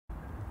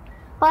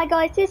Hi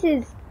guys, this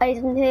is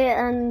Aidan here,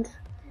 and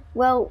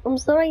well, I'm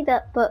sorry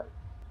but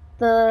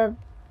for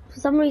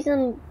some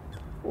reason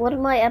one of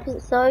my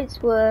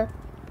episodes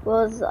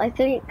was I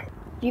think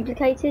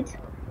duplicated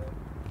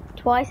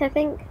twice, I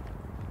think.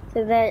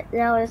 So there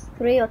now is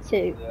 3 or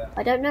 2.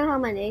 I don't know how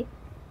many.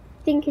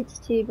 I think it's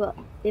 2, but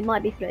it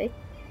might be 3.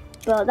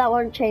 But that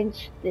won't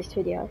change this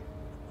video.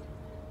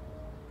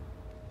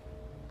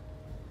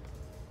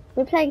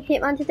 We're playing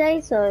Hitman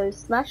today, so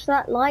smash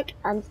that like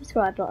and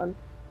subscribe button.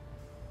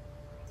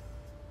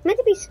 Meant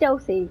to be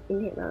stealthy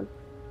in Hitman.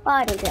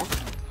 I don't care.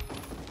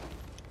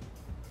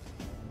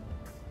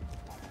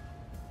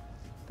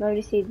 No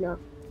receipt, no.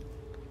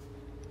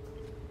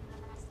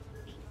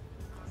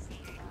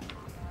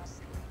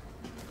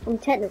 I'm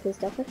technically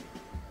stealthy.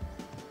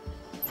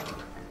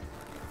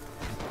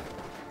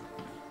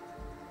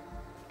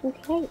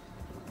 Okay.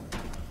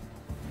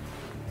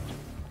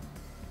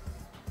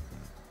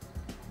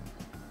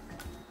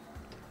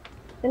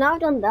 So now I've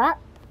done that.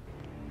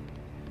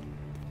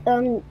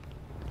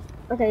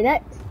 Okay,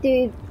 let's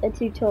do a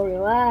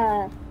tutorial.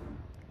 I'm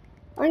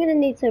gonna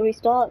need to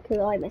restart because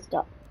I messed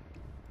up.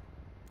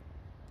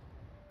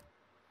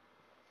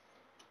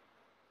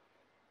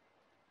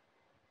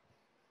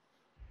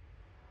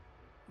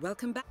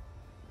 Welcome back.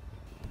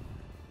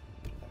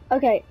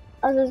 Okay,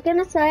 as I was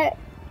gonna say,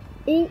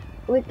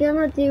 we're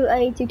gonna do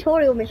a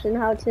tutorial mission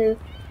how to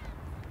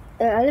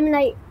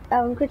eliminate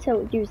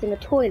critter using a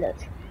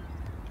toilet.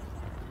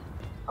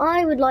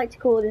 I would like to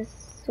call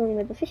this swimming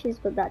with the fishes,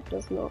 but that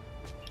does not,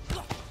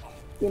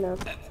 you know,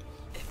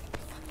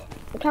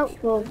 account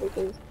for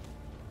because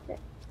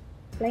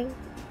plain.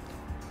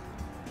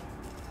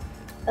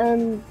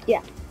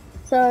 Yeah.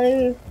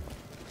 So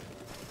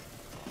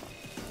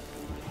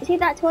you see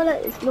that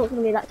toilet? It's not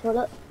gonna be that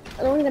toilet.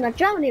 And I'm gonna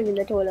drown him in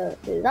the toilet.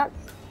 So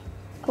that's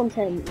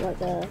content right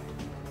there.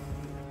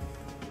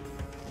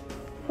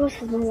 What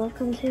has my life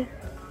come to?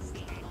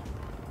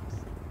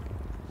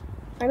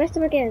 I messed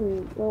up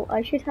again. Well,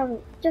 I should have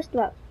just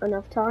about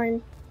enough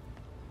time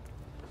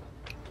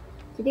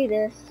to do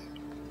this.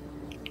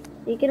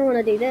 You're gonna want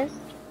to do this.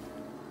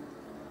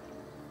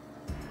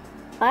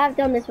 I have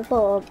done this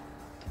before.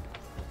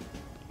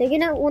 You're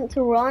gonna want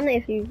to run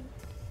if you,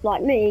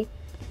 like me,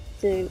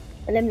 to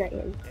eliminate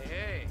him.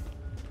 Hey.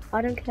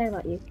 I don't care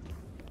about you.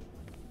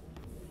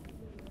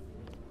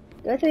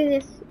 Go through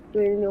this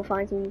room, you'll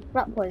find some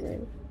rat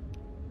poison.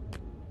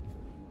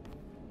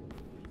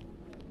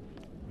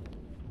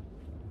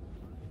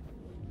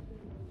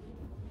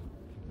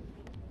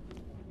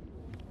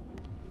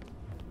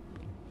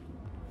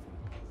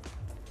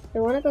 I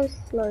want to go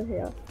slow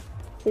here,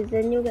 because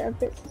then you'll get a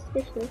bit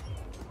suspicious,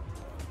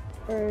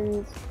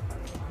 and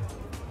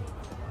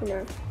you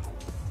know.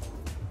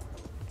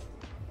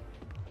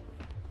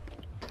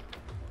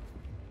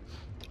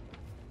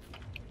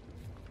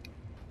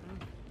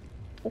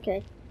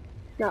 Okay,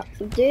 now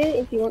you do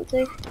if you want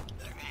to,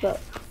 but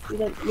you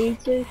don't need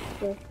to.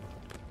 So.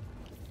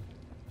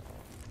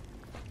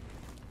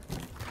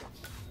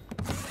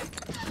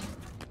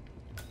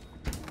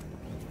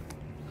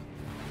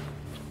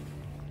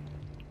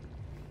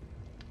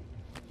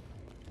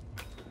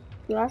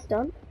 That's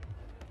done.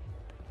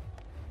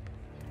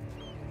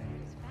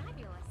 It's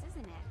fabulous,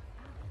 isn't it?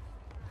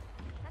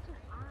 Such an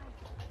eye.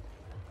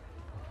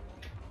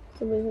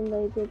 The reason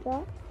they did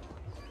that.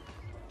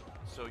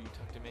 So you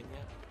tucked him in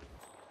yet?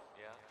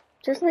 Yeah?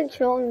 Just make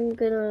sure I'm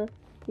gonna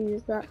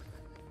use that.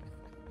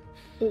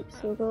 Oops,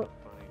 I forgot.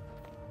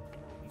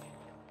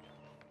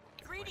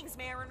 Greetings,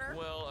 Mariner.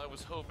 Well, I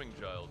was hoping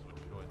Giles would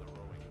enjoy the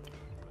rowing.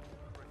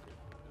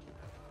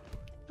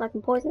 I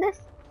can poison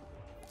this.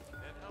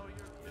 And how are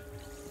your kids?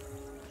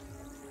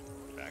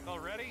 Back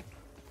already?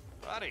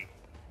 Buddy,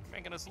 you're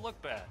making us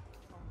look bad.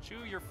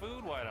 Chew your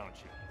food, why don't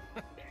you?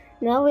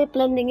 Now we're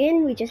blending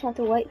in, we just have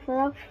to wait for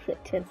our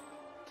victim.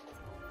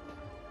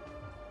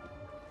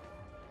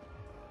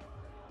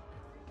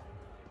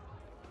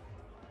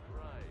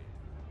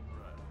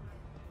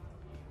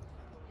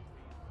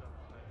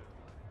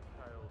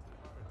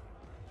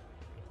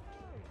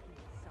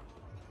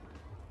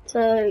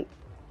 So,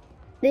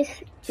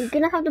 this, you're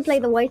gonna have to play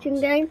the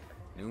waiting game.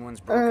 New one's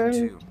broken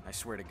too. I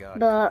swear to God,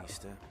 but,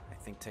 Calista, I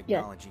think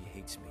technology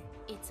hates me.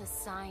 It's a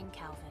sign,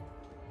 Calvin.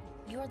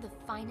 You're the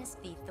finest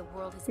thief the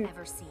world has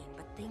ever seen,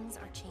 but things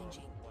are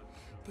changing.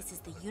 This is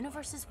the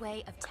universe's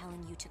way of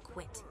telling you to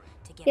quit,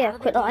 to get out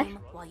of the game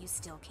while you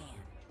still can.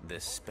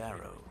 This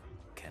sparrow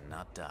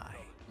cannot die.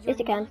 You're Yes,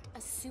 it can. not a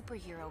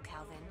superhero,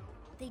 Calvin.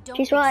 They don't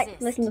She's right,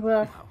 exist. listen to her.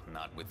 Well,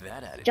 not with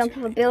that attitude. Jump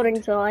off a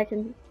building so I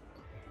can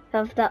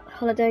have that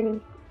holiday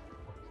in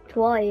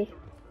Hawaii.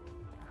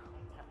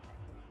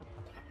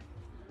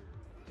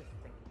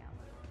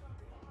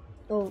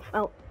 Oh,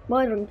 out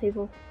murdering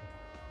people.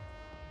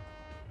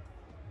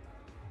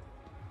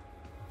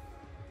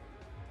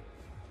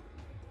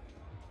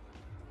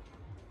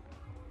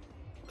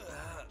 Oh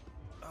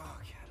God,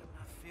 I'm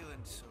not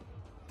feeling so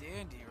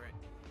dandy right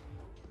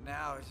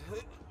now.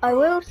 I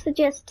will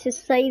suggest to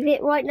save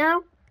it right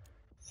now,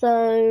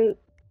 so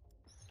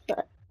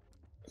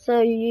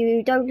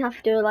you don't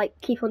have to like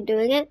keep on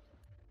doing it.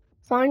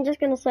 So I'm just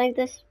gonna save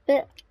this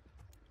bit.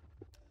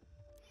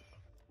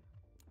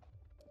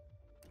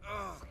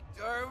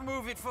 Oh,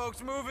 move it,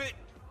 folks, move it.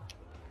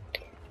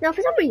 Now,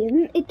 for some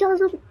reason, it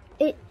doesn't.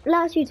 It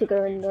allows you to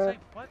go in the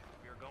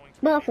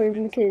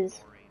bathroom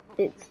because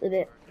it's a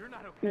bit,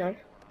 you know.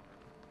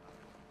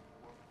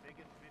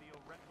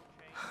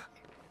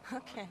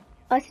 Okay.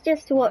 I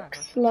suggest to work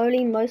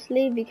slowly,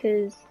 mostly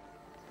because,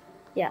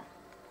 yeah.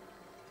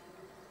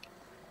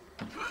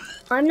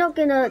 I'm not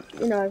gonna,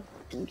 you know,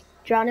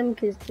 drown him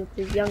because of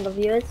the younger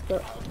viewers,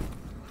 but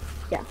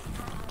yeah.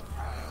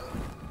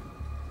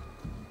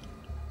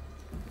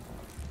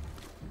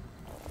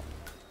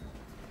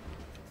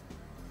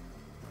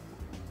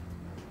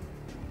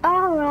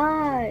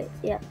 Alright,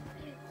 yeah.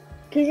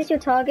 Because it's your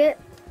target.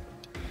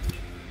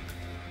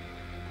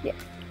 Yeah.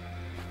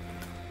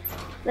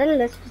 Then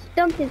let's just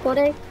dump his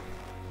body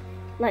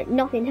like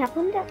nothing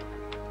happened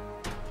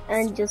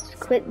and just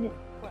quit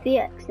the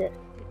exit.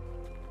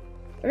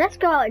 And let's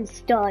go out in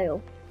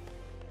style.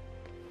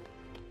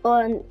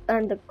 And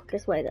the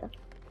quickest way there.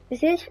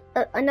 This is,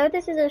 I know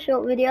this is a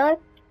short video,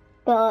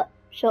 but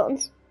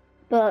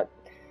but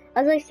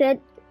as I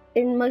said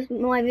in most of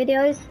my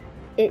videos,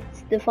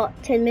 it's the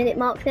 10-minute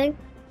mark thing.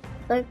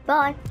 So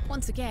bye.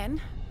 Once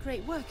again,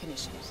 great work,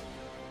 Initiate.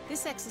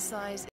 This exercise